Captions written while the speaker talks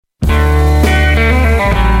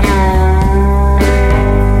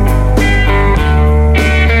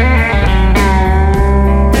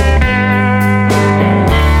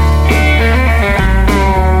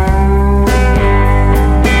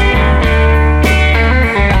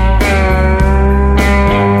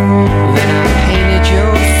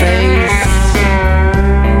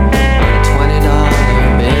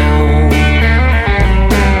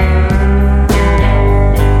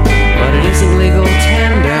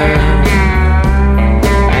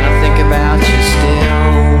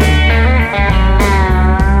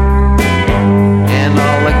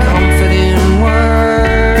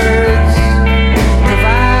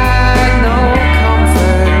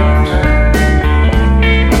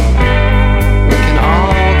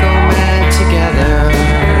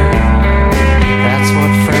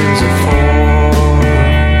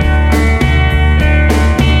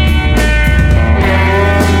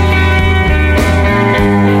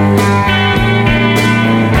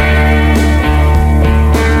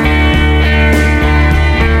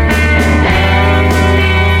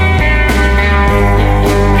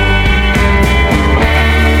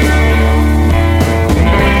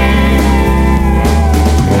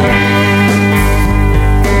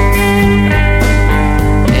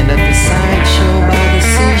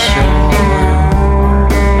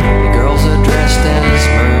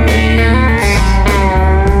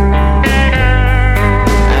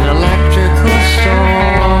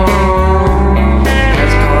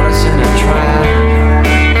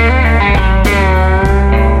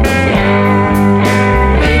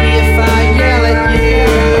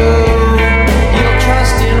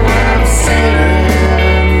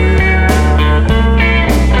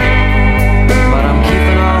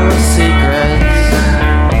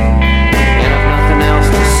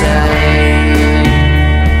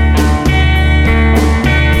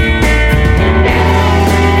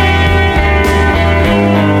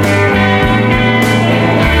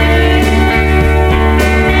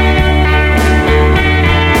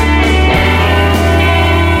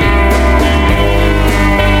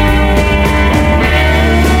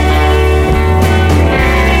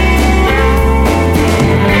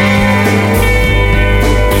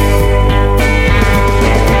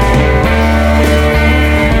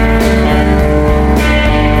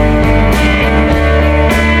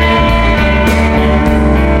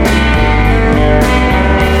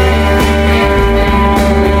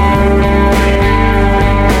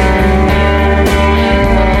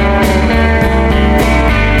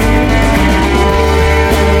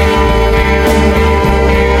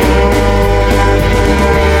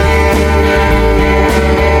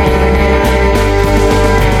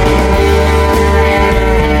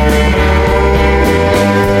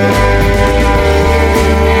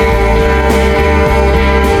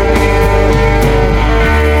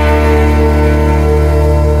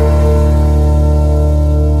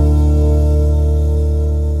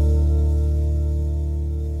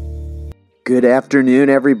Good afternoon,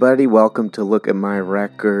 everybody. Welcome to Look at My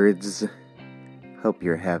Records. Hope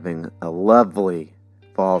you're having a lovely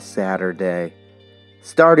fall Saturday.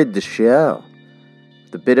 Started the show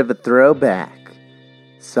with a bit of a throwback.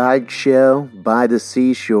 Sideshow by the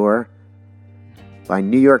Seashore by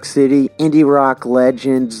New York City indie rock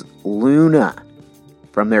legends Luna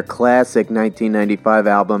from their classic 1995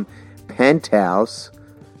 album Penthouse.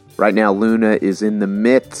 Right now, Luna is in the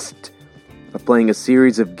midst of playing a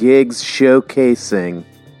series of gigs showcasing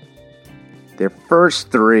their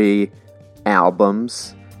first 3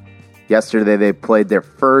 albums. Yesterday they played their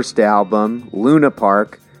first album, Luna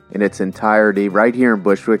Park, in its entirety right here in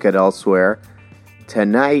Bushwick at Elsewhere.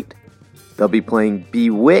 Tonight they'll be playing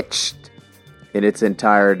Bewitched in its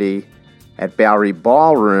entirety at Bowery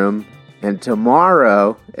Ballroom, and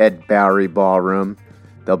tomorrow at Bowery Ballroom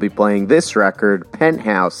they'll be playing this record,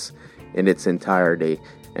 Penthouse, in its entirety.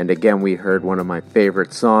 And again, we heard one of my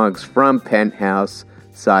favorite songs from Penthouse,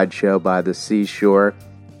 Sideshow by the Seashore.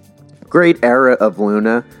 Great era of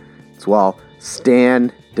Luna. It's while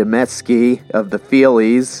Stan Demesky of the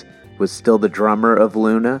Feelies was still the drummer of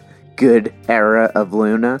Luna. Good era of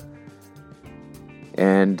Luna.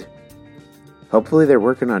 And hopefully they're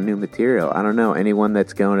working on new material. I don't know. Anyone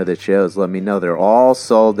that's going to the shows, let me know. They're all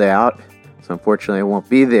sold out. So unfortunately I won't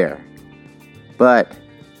be there. But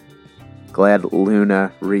glad Luna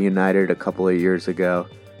reunited a couple of years ago,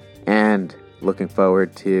 and looking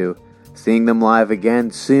forward to seeing them live again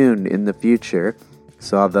soon in the future.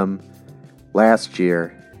 Saw them last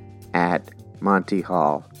year at Monty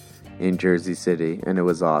Hall in Jersey City, and it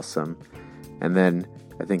was awesome. And then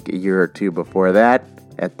I think a year or two before that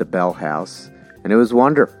at the Bell House, and it was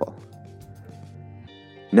wonderful.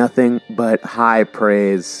 Nothing but high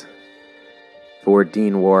praise for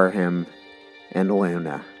Dean Warham and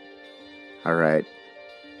Luna. All right.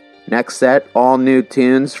 Next set, all new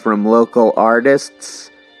tunes from local artists.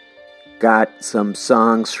 Got some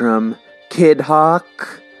songs from Kid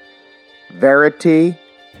Hawk, Verity,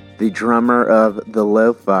 the drummer of the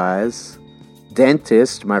Lo-Fi's,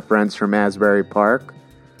 Dentist, my friends from Asbury Park,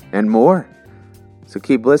 and more. So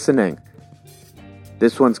keep listening.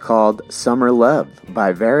 This one's called Summer Love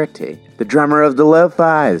by Verity, the drummer of the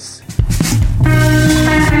Lo-Fi's.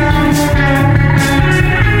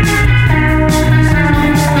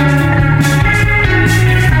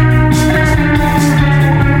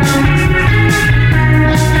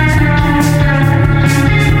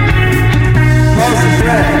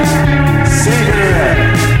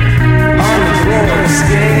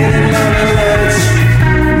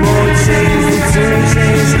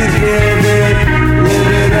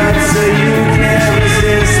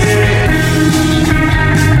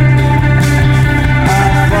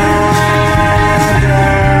 I fall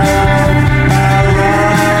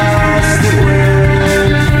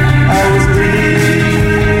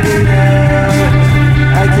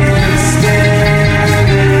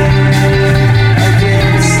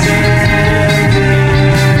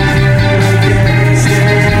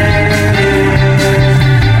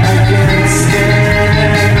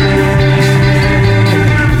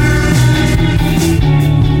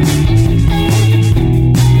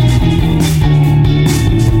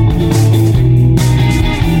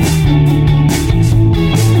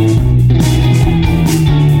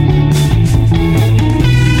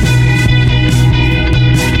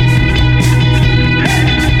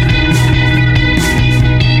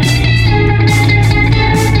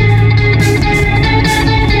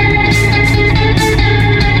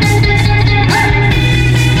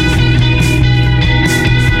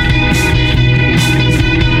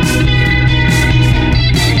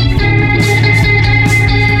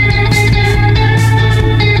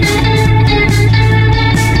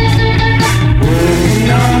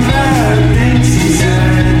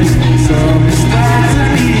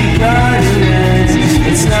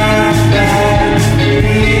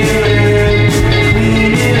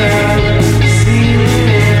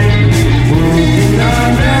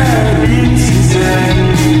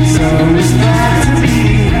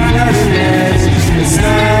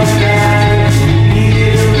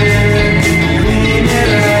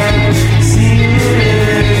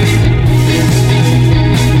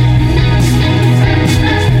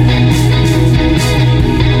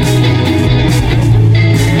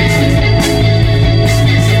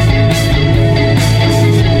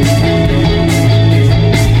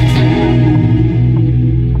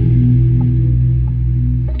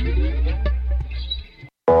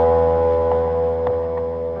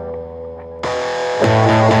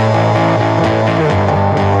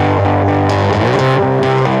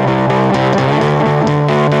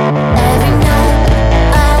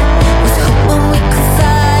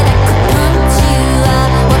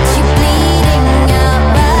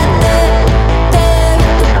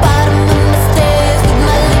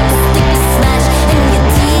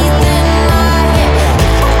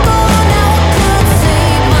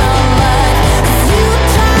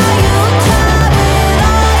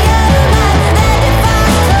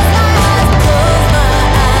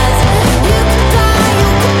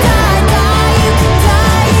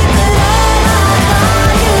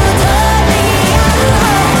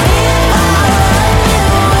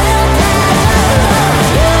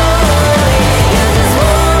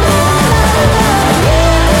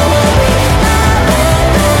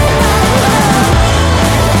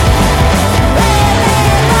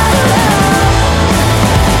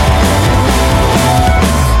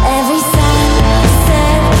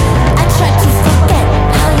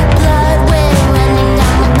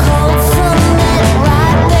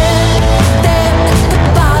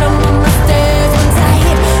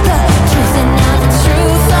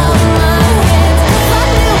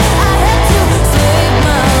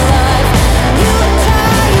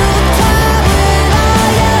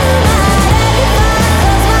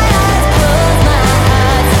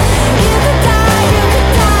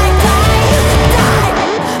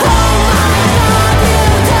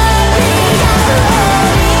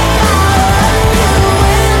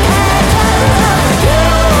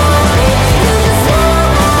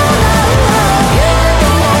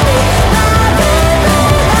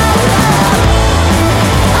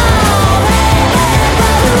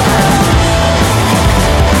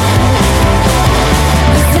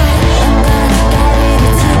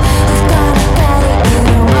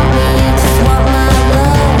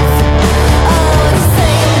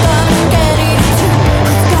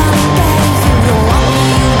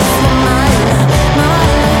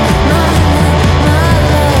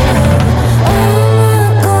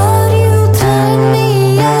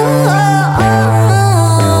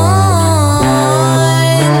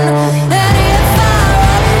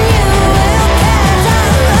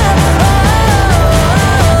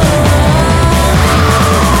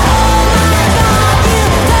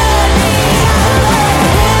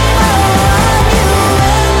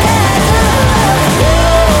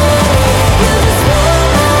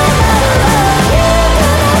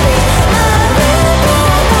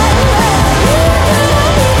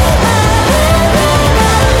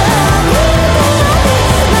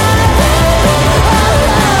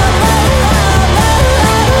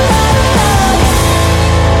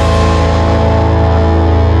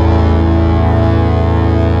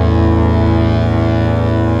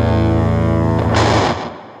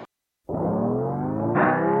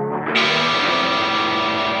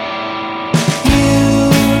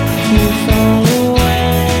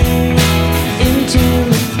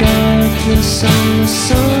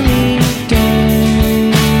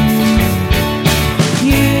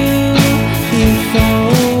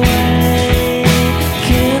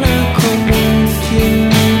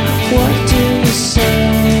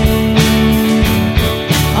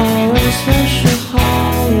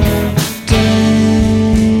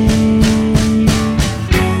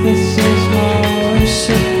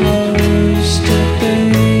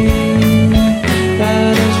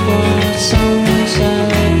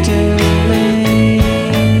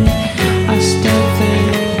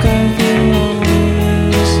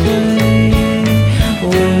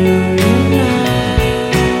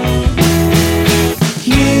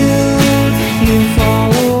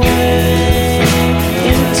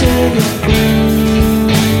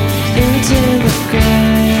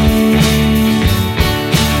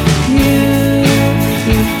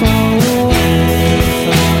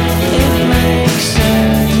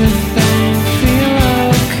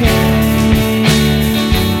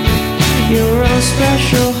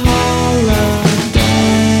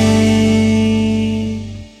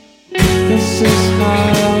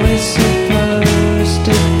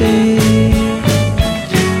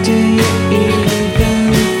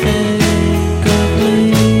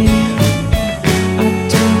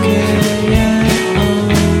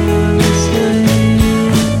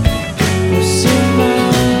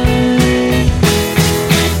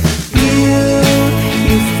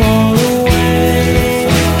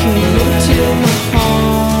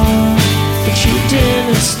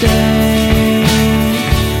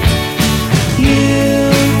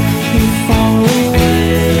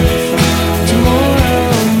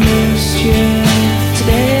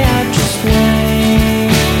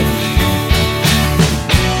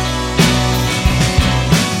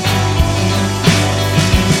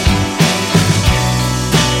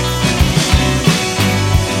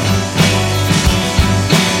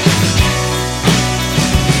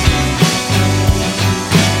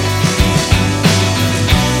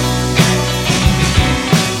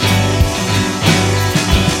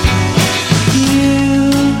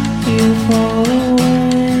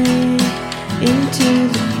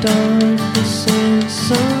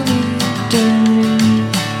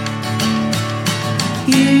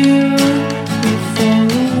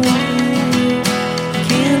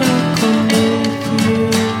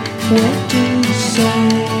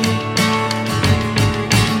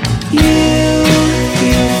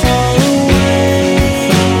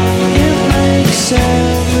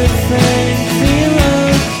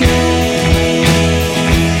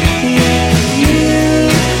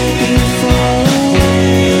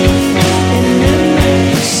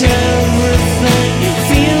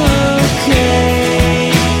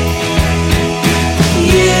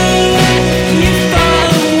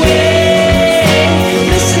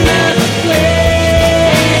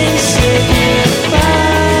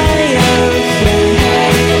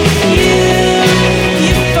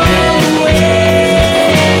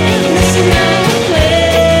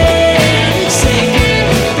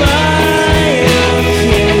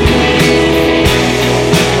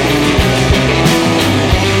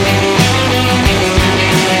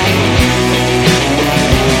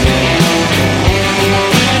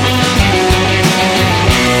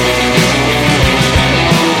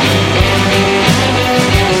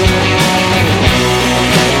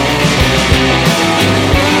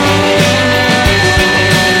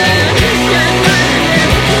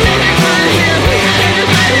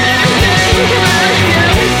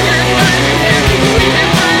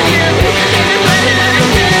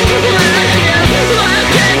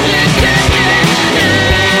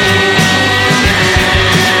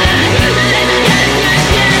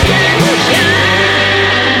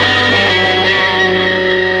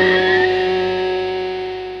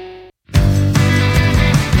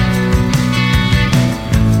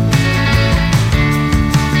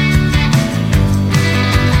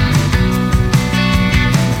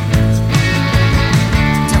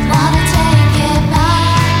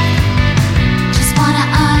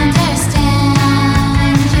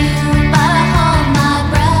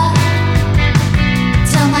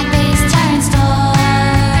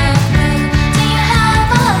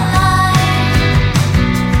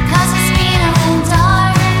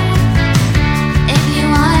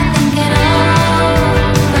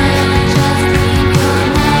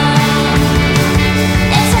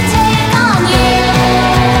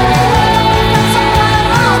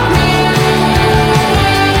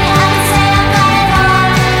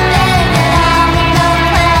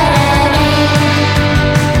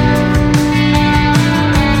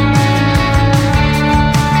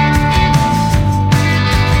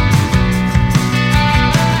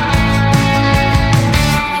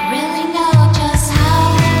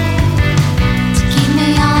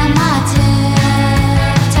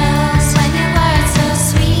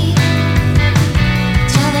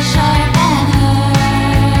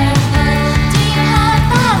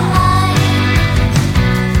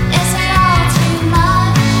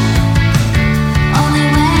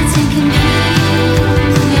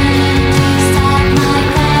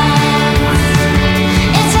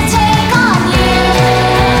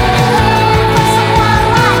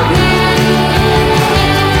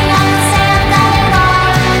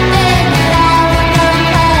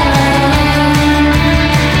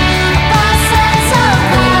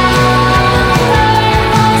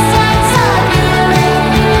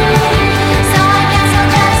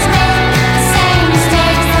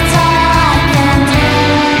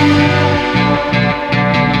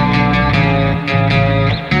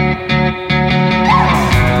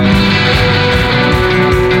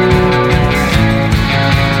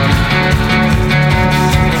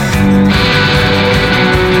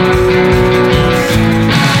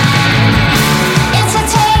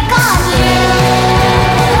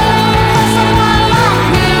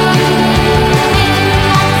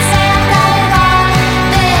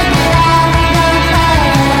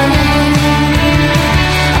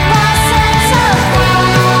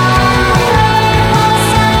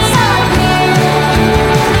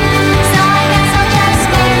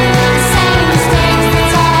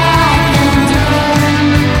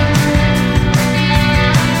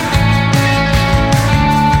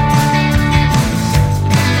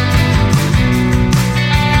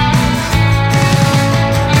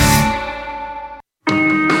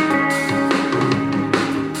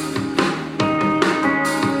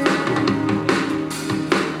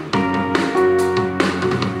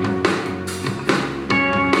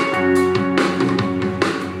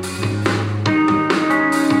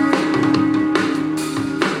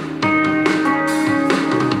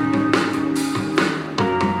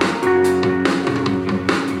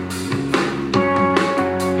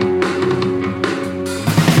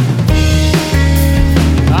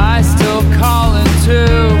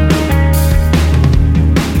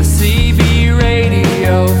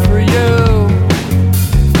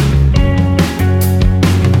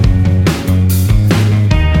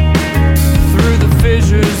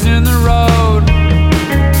letters in the road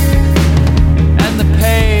and the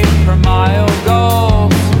pay per mile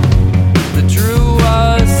goals that drew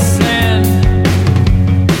us in.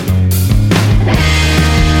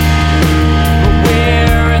 But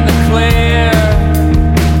we're in the clear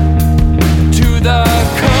to the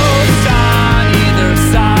coast on either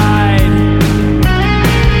side.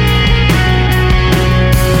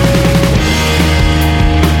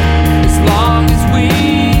 As long as we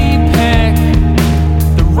pick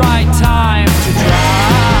the right time to drive,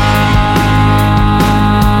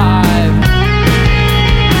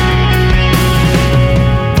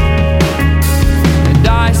 and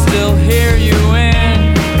I still hear you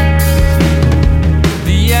in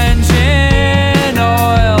the engine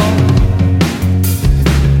oil.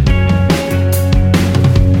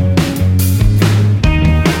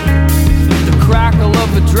 The crackle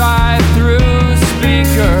of a drive-through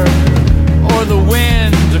speaker or the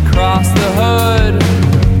wind across the hood.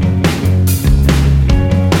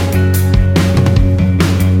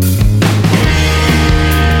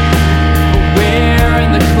 We're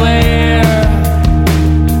in the clear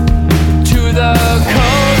to the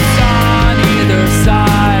coast on either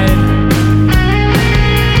side.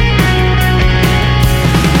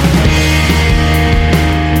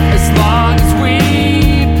 As long as we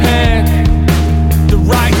pick the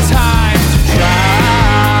right time to drive,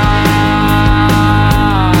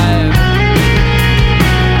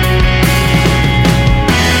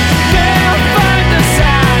 they'll find us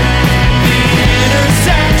at the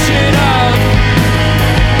intersection of miles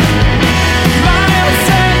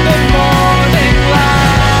and the morning light.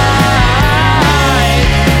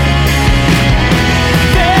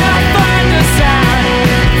 They'll find us at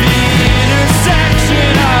the intersection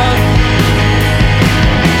of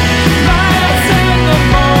miles and the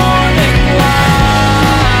morning light.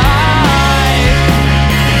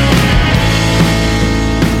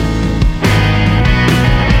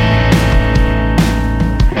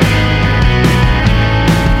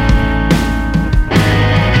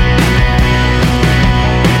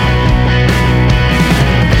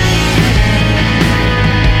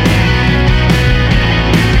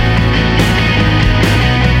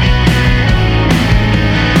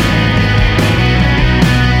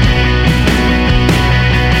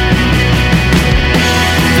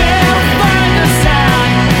 They'll find us at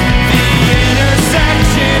the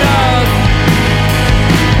intersection of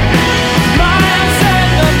miles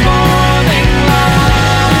and the morning light.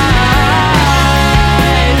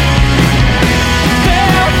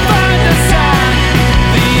 They'll find us at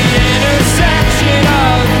the intersection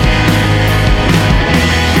of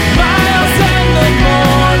miles and the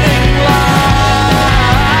morning light.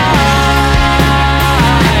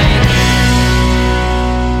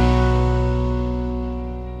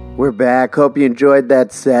 We're back. Hope you enjoyed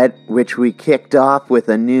that set, which we kicked off with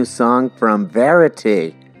a new song from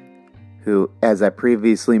Verity, who, as I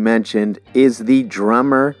previously mentioned, is the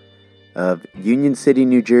drummer of Union City,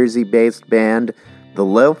 New Jersey-based band The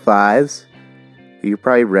Lo-Fis, who you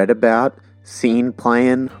probably read about, seen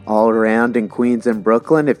playing all around in Queens and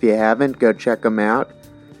Brooklyn. If you haven't, go check them out.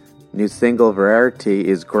 New single Verity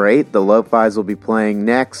is great. The Lo-Fis will be playing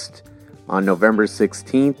next on November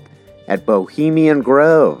 16th at Bohemian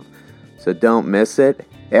Grove, so don't miss it.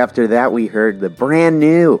 After that, we heard the brand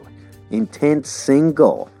new intense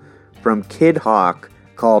single from Kid Hawk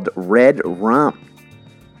called Red Rum.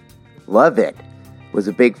 Love it. Was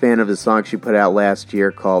a big fan of the song she put out last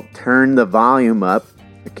year called Turn the Volume Up.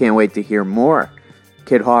 I can't wait to hear more.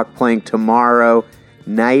 Kid Hawk playing tomorrow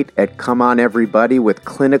night at Come On Everybody with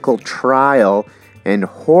Clinical Trial and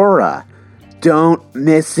Hora. Don't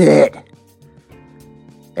miss it.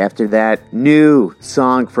 After that, new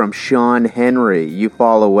song from Sean Henry, You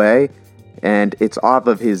Fall Away, and it's off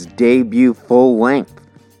of his debut full length,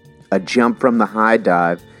 A Jump from the High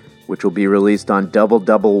Dive, which will be released on Double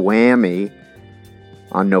Double Whammy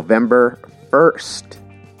on November 1st.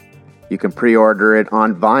 You can pre-order it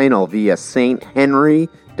on vinyl via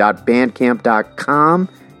sthenry.bandcamp.com,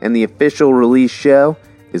 and the official release show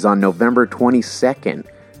is on November 22nd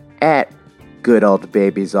at Good Old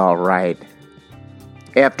Baby's Alright.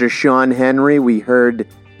 After Sean Henry, we heard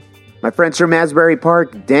my friends from Asbury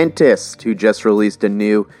Park, Dentist, who just released a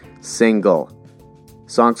new single.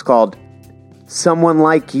 The song's called Someone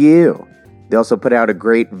Like You. They also put out a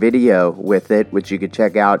great video with it, which you can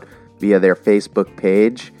check out via their Facebook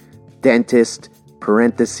page, Dentist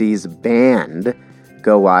 (band).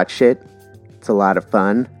 Go watch it. It's a lot of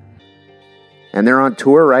fun. And they're on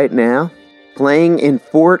tour right now, playing in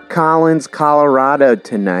Fort Collins, Colorado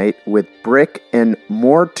tonight with Brick and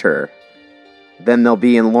Mortar. Then they'll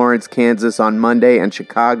be in Lawrence, Kansas on Monday and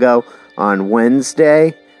Chicago on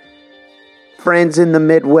Wednesday. Friends in the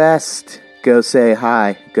Midwest, go say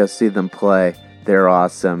hi. Go see them play. They're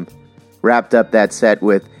awesome. Wrapped up that set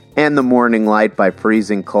with And the Morning Light by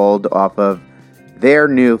Freezing Cold off of their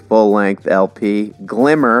new full-length LP,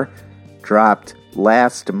 Glimmer, dropped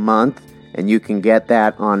last month, and you can get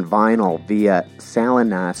that on vinyl via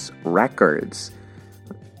Salinas Records.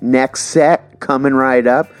 Next set, coming right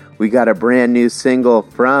up, we got a brand new single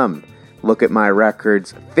from Look at My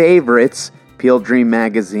Records' favorites, Peel Dream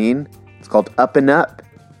Magazine. It's called Up and Up.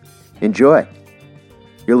 Enjoy.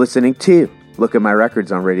 You're listening to Look at My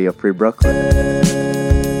Records on Radio Free Brooklyn.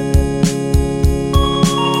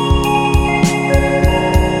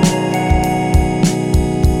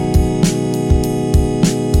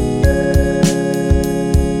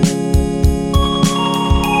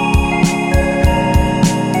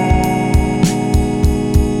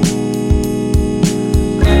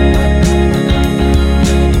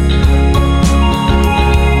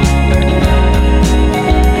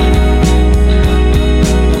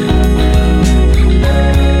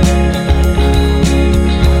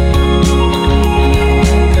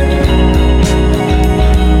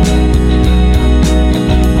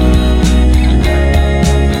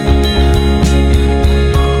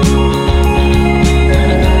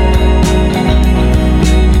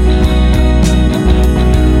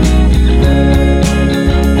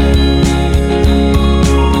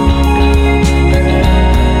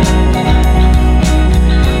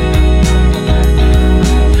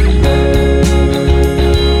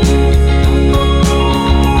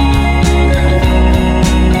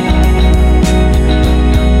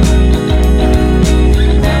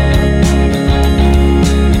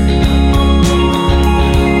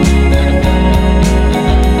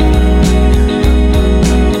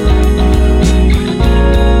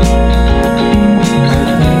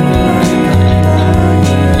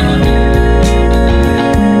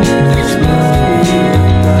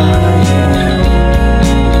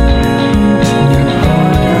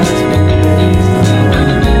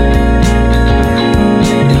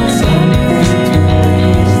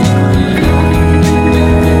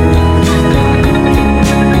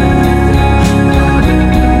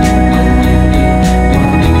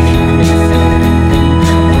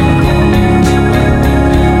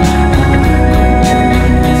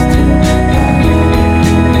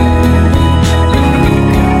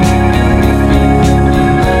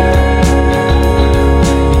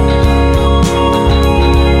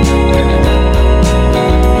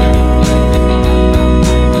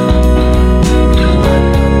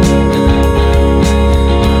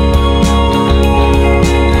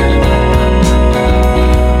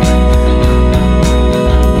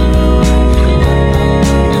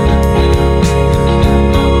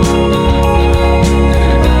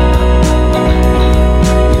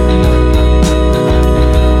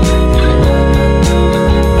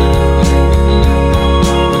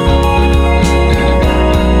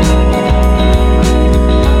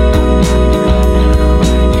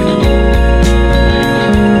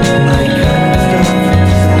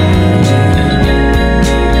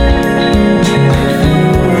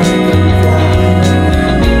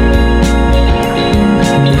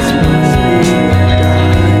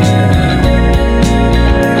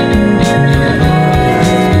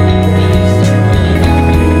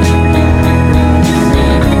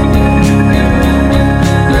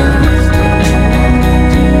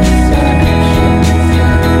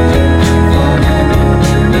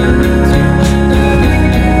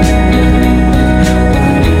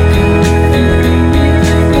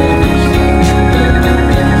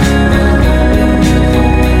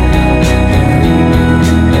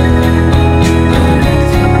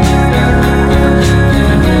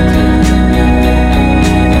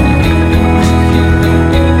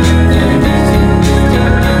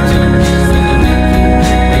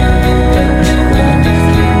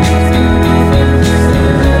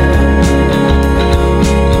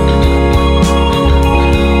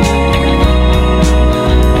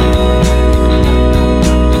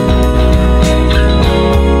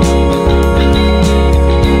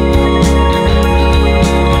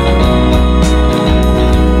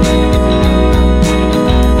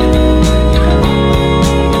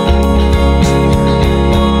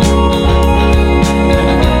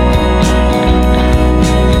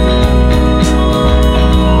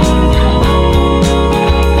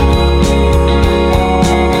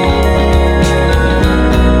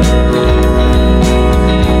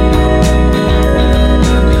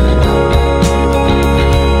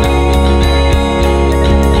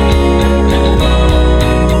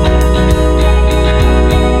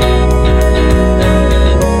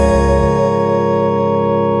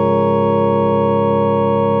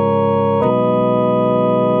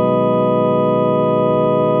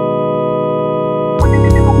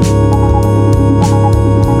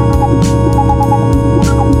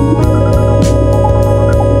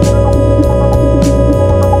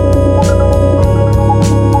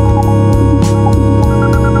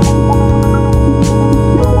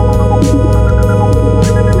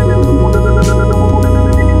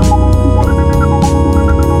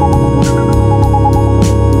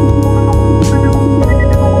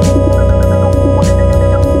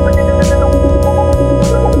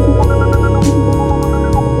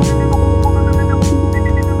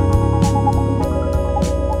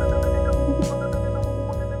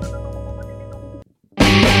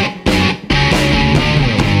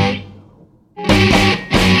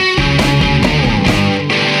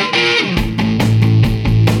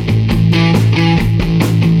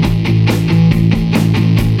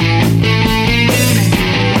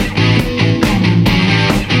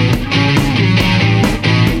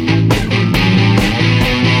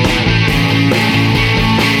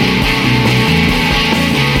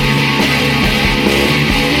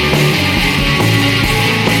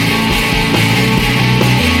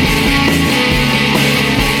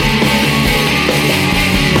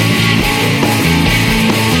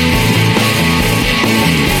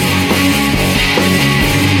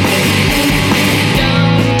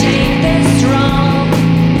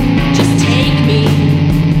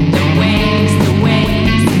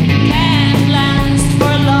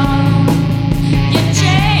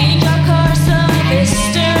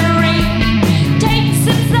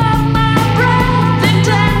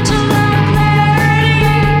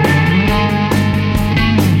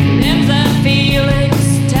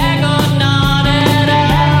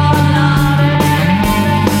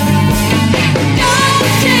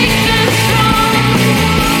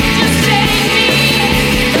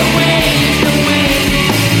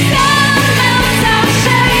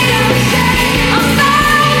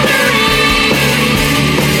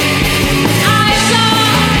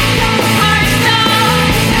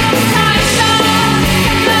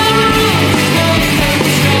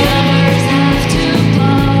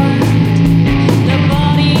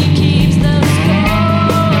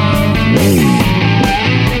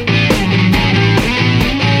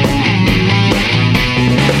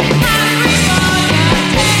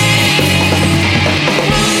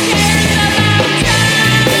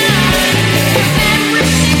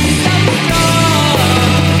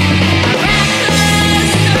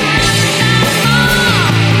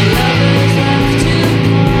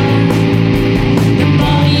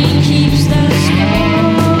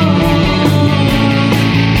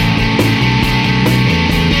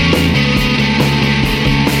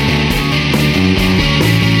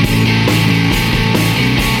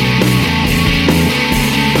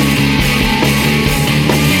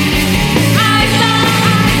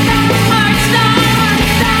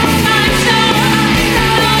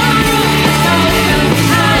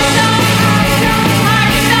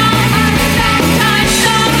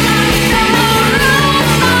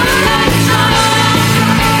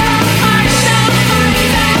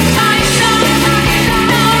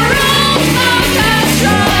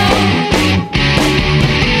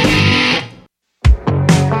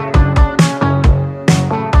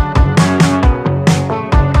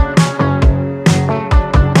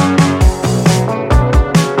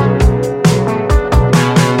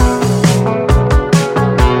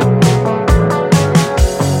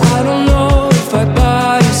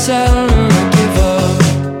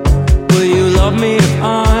 love me if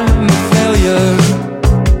I'm a failure?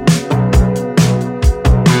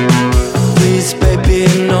 Please, baby,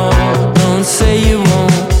 no, don't say you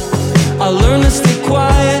won't. I'll learn to stay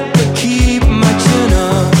quiet, but keep my chin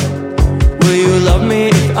up. Will you love me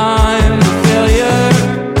if I'm a failure?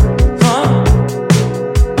 Huh?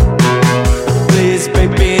 Please,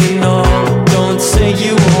 baby, no, don't say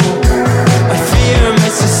you won't. I fear my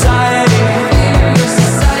society.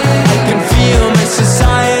 I can feel my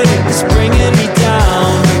society is bringing me down.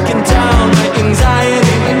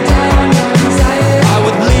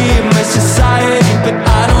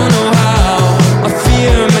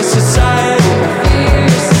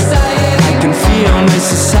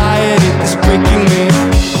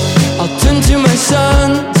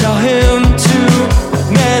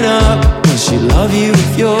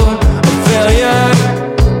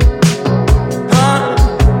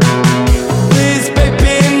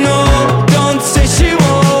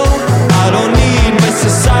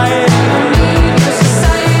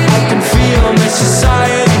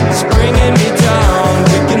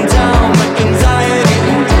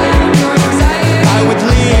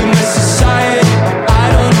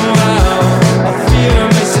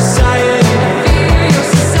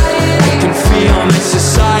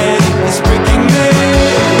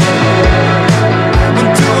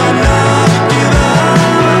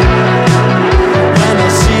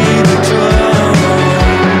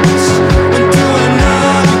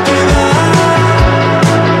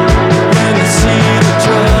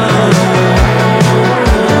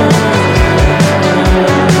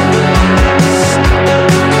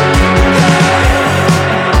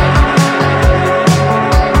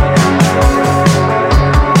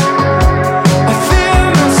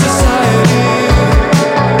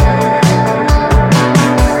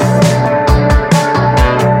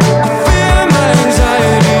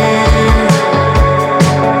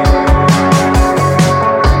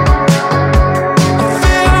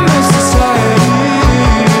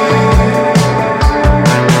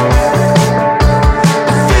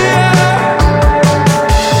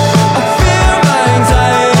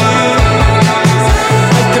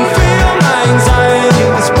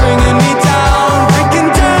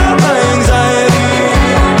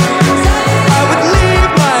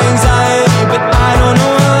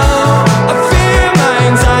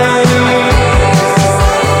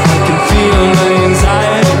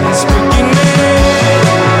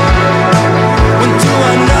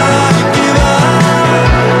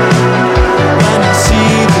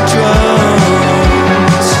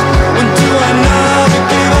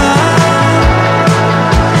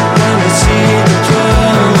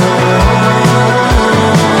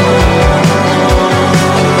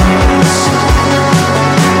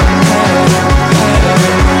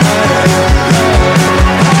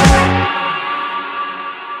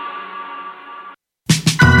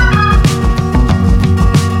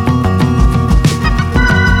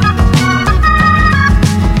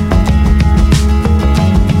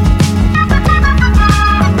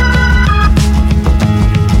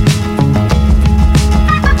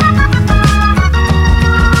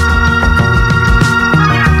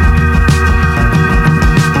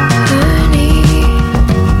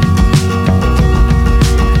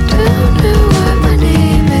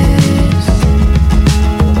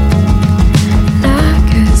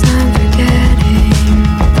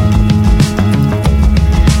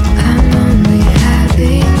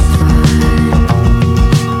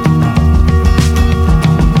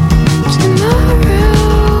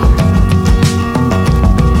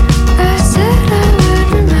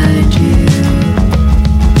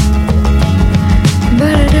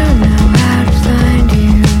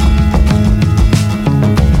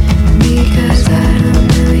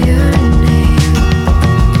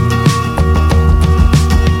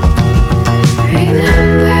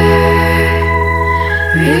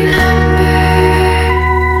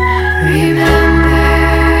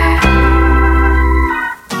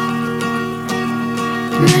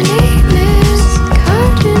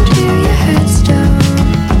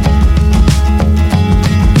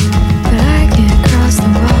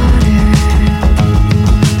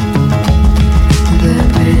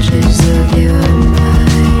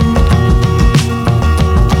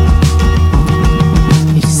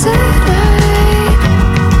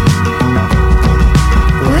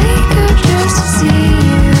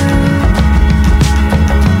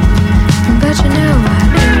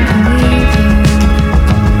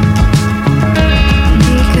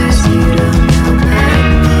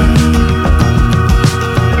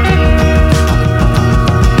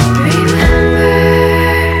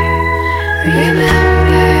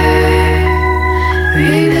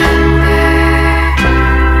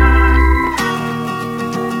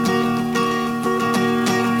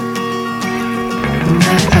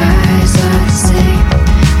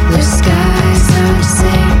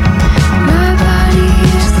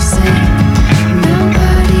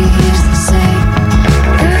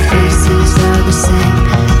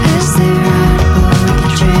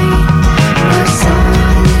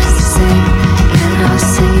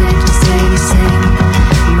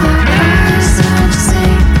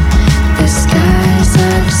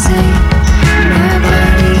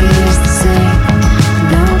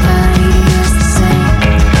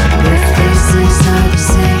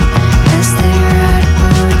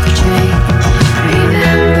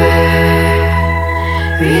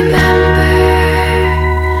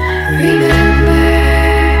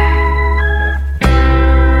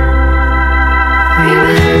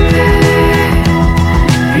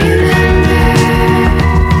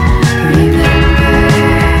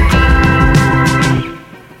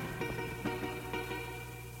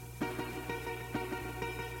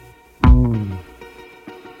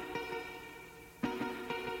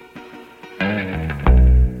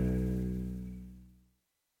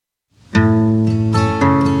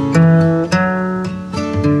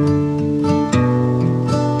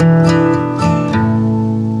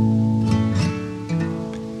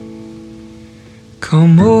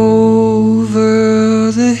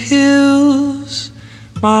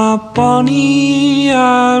 bonny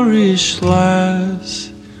Irish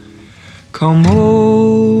lass come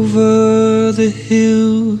over the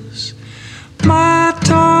hills, my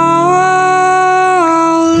darling.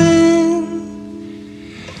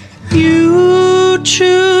 You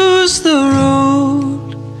choose the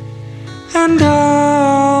road, and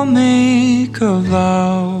I'll make a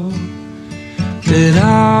vow that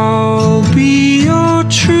I'll be your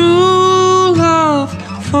true love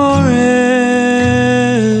forever.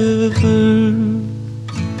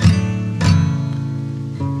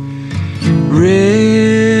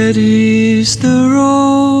 Red is the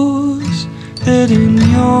rose that in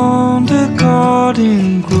yonder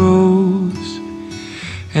garden grows,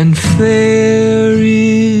 and fair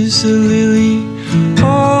is the lily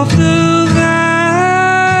of the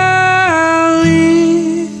valley.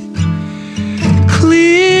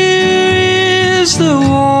 Clear is the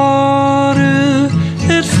water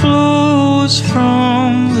that flows from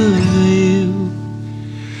the vale,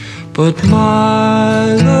 but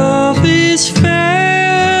my love is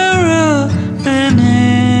fairer than any.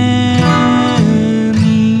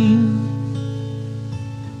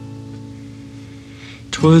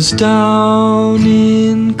 'Twas down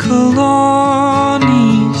in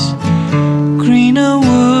Killarney's greener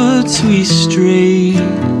woods we strayed,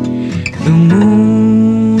 the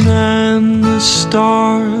moon and the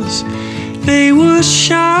stars, they were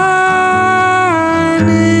shining.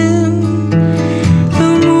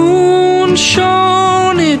 The moon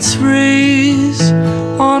shone its rays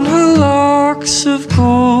on her locks of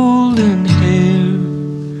golden hair,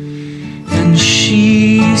 and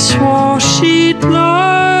she swore she'd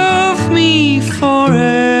love me forever.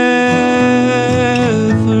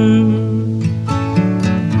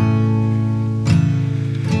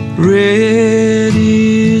 Red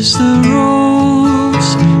is the rose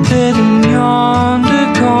that in yonder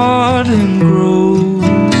garden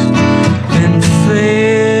grows, and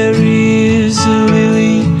fair is the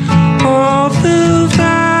lily of the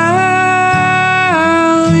valley.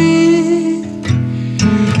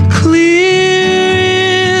 Clear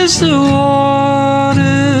is the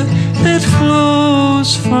water that flows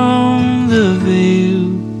from the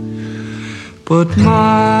vale, but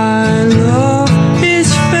my love is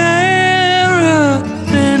fairer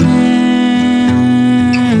than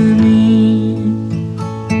any.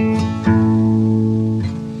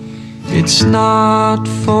 It's not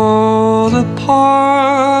for the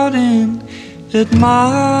pardon that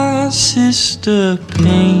my sister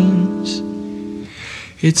pains,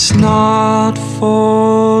 it's not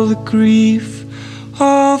for the grief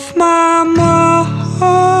of my mother,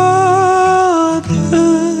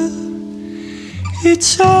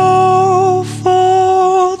 it's all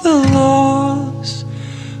for the loss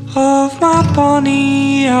of my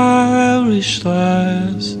bonny Irish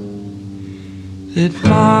lass, that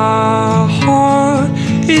my heart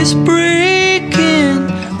is breaking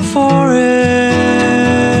forever.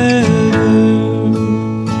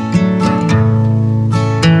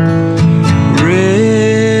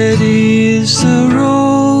 Red is the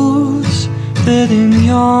rose that in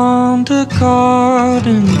yonder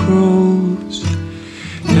garden grows,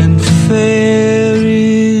 and fair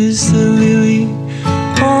is the lily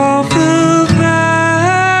of the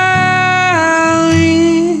valley.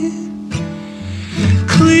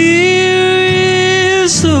 Clear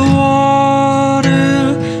is the water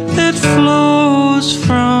that flows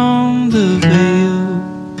from the vale,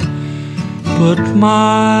 but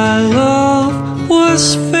my love was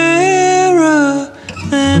fairer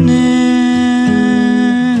than any.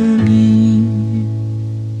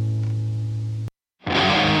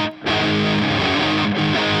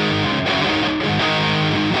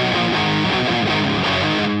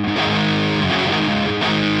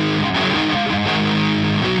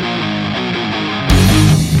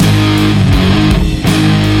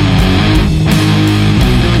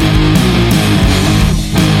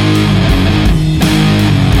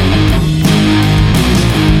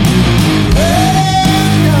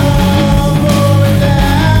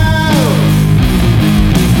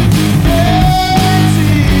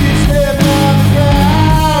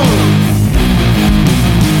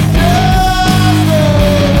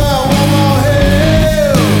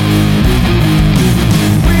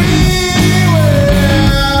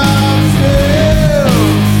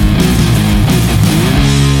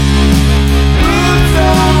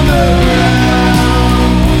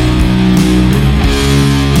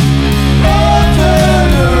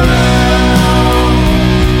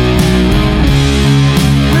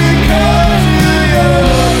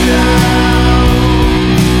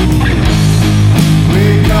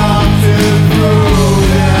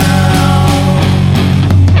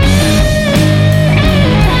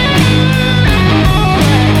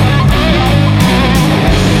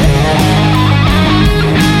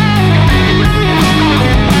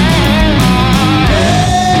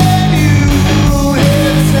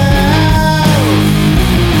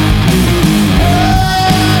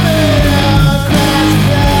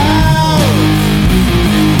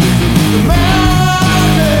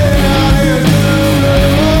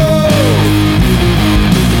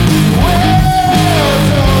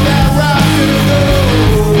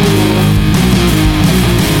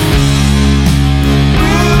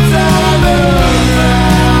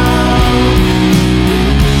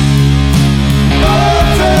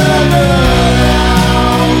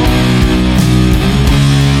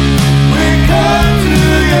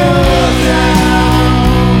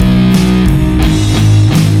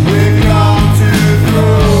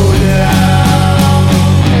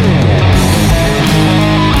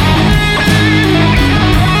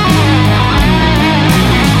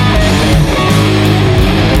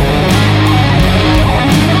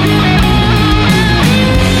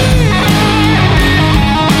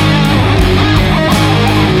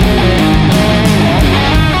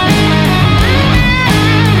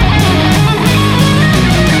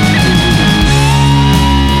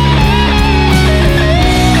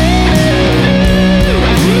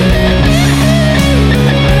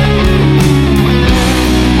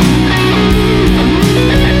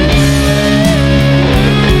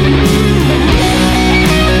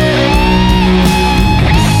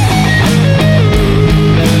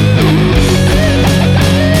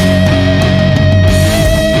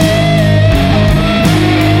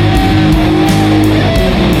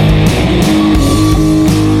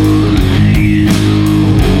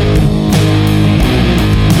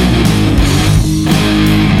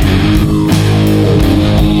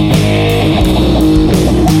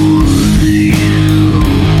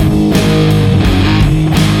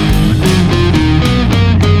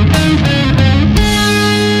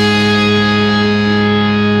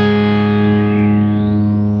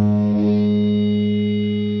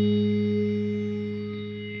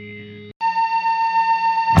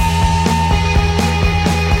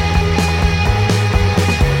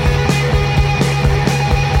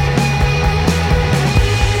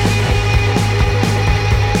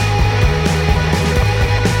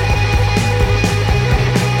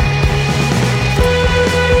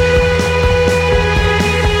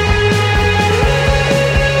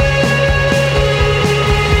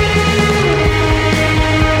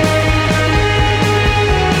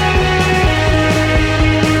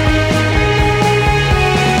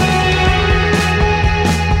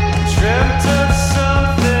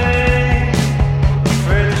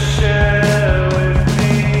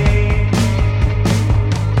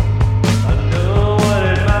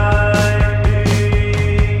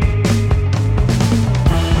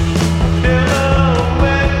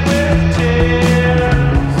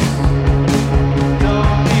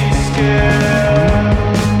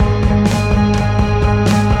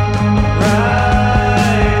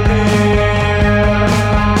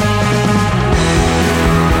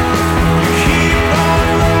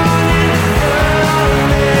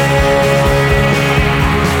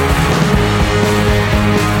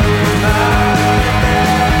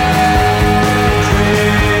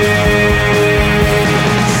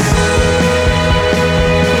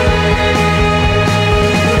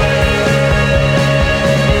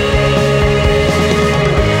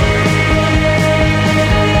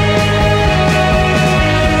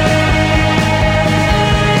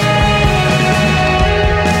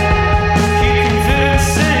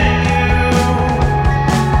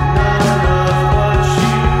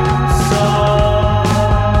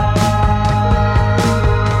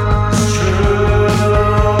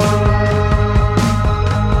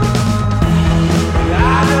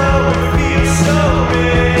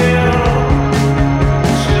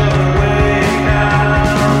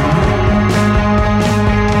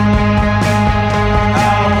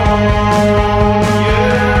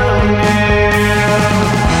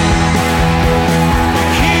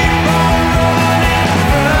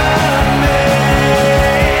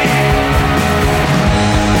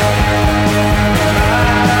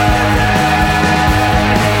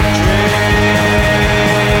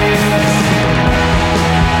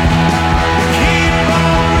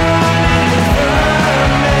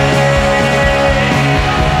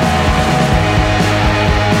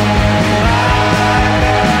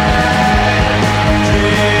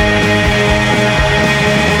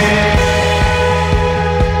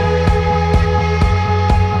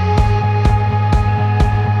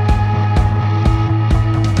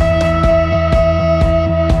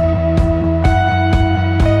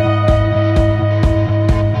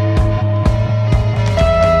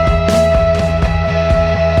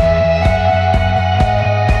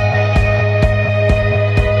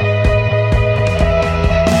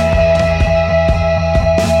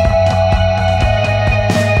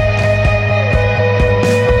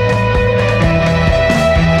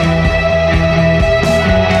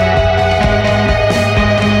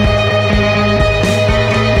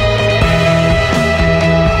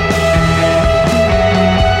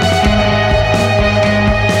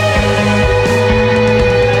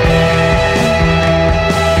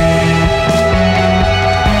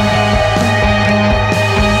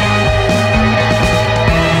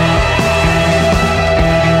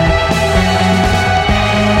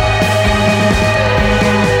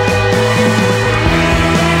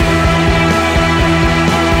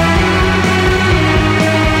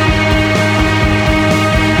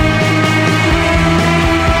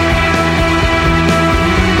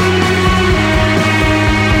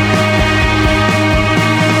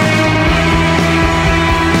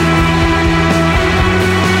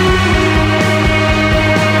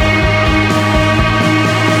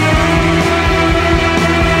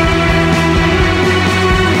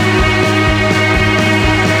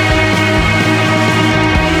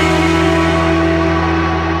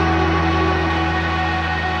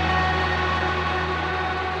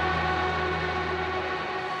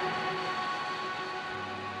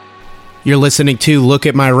 You're listening to Look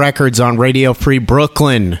at My Records on Radio Free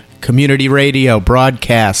Brooklyn, community radio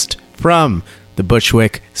broadcast from the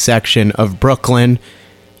Bushwick section of Brooklyn.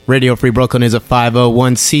 Radio Free Brooklyn is a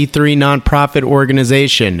 501c3 nonprofit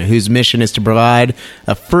organization whose mission is to provide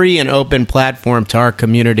a free and open platform to our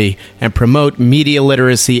community and promote media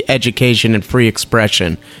literacy, education, and free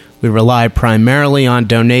expression. We rely primarily on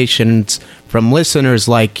donations from listeners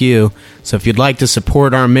like you, so if you'd like to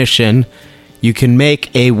support our mission, you can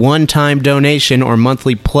make a one-time donation or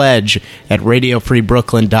monthly pledge at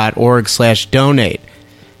radiofreebrooklyn.org/donate.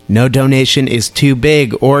 No donation is too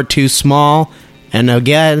big or too small. And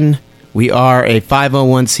again, we are a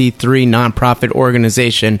 501c3 nonprofit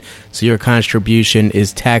organization, so your contribution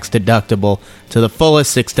is tax deductible to the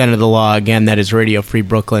fullest extent of the law. Again, that is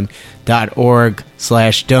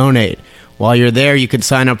radiofreebrooklyn.org/donate. While you're there, you can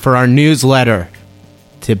sign up for our newsletter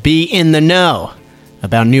to be in the know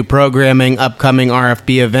about new programming, upcoming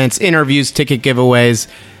RFB events, interviews, ticket giveaways,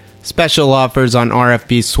 special offers on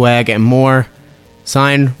RFB swag, and more.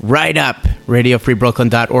 Sign right up,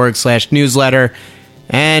 radiofreebrooklyn.org/newsletter.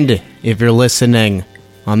 And if you're listening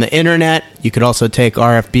on the internet, you could also take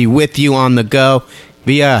RFB with you on the go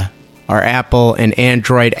via our Apple and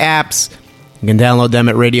Android apps. You can download them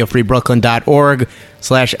at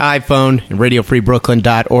radiofreebrooklyn.org/iPhone and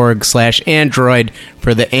radiofreebrooklyn.org/Android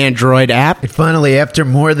for the Android app. And finally, after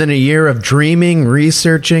more than a year of dreaming,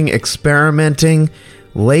 researching, experimenting,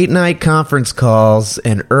 late-night conference calls,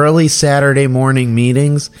 and early Saturday morning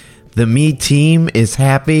meetings, the Me team is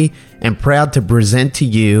happy and proud to present to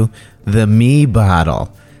you the Me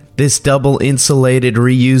Bottle. This double-insulated,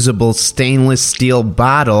 reusable stainless steel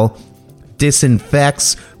bottle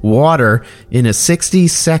disinfects water in a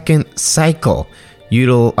 60-second cycle,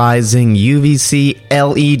 utilizing UVC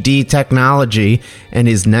LED technology, and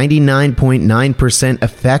is 99.9%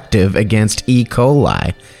 effective against E.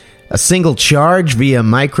 coli. A single charge via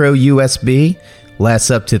micro USB lasts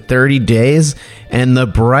up to 30 days, and the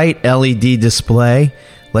bright LED display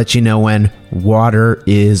lets you know when water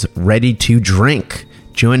is ready to drink.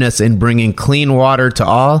 Join us in bringing clean water to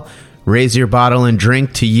all. Raise your bottle and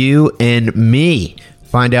drink to you and me.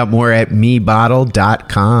 Find out more at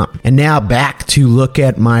mebottle.com. And now back to Look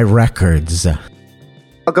at My Records.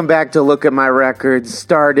 Welcome back to Look at My Records.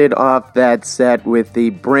 Started off that set with the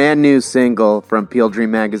brand new single from Peel Dream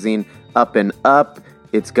Magazine, Up and Up.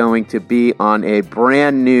 It's going to be on a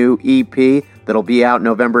brand new EP that'll be out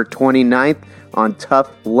November 29th on Tough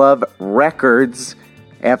Love Records.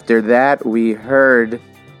 After that, we heard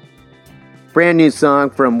brand new song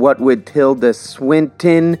from What Would Tilda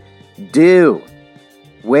Swinton Do?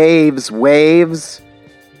 Waves, Waves.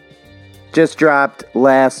 Just dropped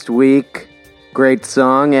last week. Great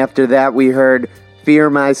song. After that, we heard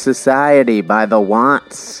Fear My Society by The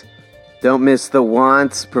Wants. Don't miss The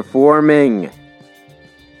Wants performing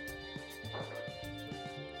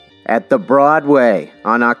at the Broadway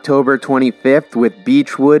on October 25th with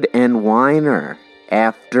Beechwood and Weiner.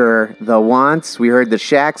 After The Wants, we heard The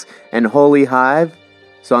Shacks and Holy Hive.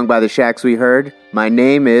 Song by The Shacks we heard, My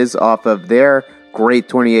Name Is, off of their great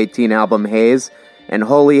 2018 album Haze. And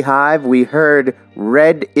Holy Hive, we heard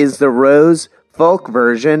Red is the Rose folk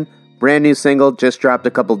version. Brand new single, just dropped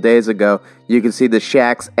a couple days ago. You can see The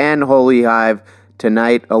Shacks and Holy Hive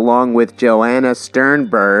tonight, along with Joanna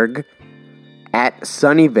Sternberg at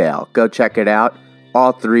Sunnyvale. Go check it out.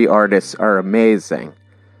 All three artists are amazing.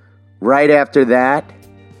 Right after that,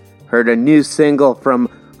 heard a new single from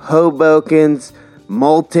Hoboken's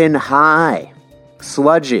Molten High,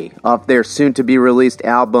 Sludgy, off their soon-to-be-released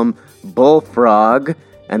album Bullfrog.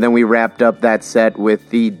 And then we wrapped up that set with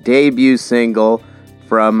the debut single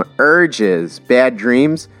from Urges, Bad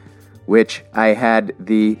Dreams, which I had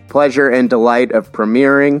the pleasure and delight of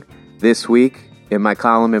premiering this week in my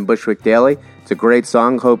column in Bushwick Daily. It's a great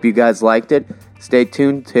song. Hope you guys liked it. Stay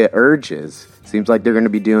tuned to Urges. Seems like they're going to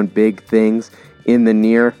be doing big things in the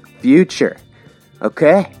near future.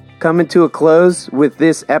 Okay, coming to a close with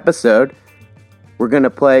this episode, we're going to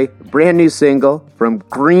play a brand new single from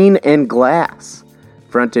Green and Glass,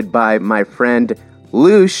 fronted by my friend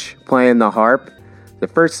Loosh playing the harp. The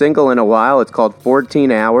first single in a while. It's called 14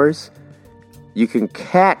 Hours. You can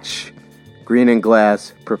catch Green and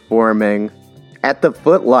Glass performing at the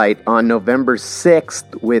Footlight on November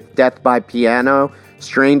 6th with Death by Piano,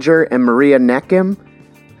 Stranger, and Maria Neckham.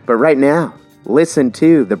 But right now, listen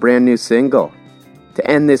to the brand new single to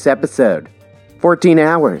end this episode, 14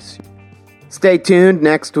 Hours. Stay tuned.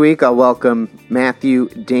 Next week, I'll welcome Matthew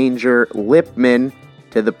Danger Lipman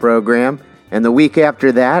to the program. And the week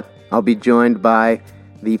after that, I'll be joined by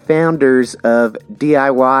the founders of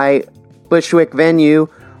DIY Bushwick venue,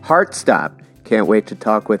 Heartstop, Can't wait to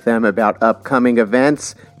talk with them about upcoming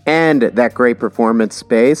events and that great performance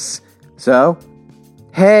space. So,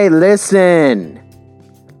 hey, listen!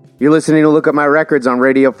 You're listening to Look at My Records on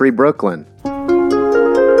Radio Free Brooklyn.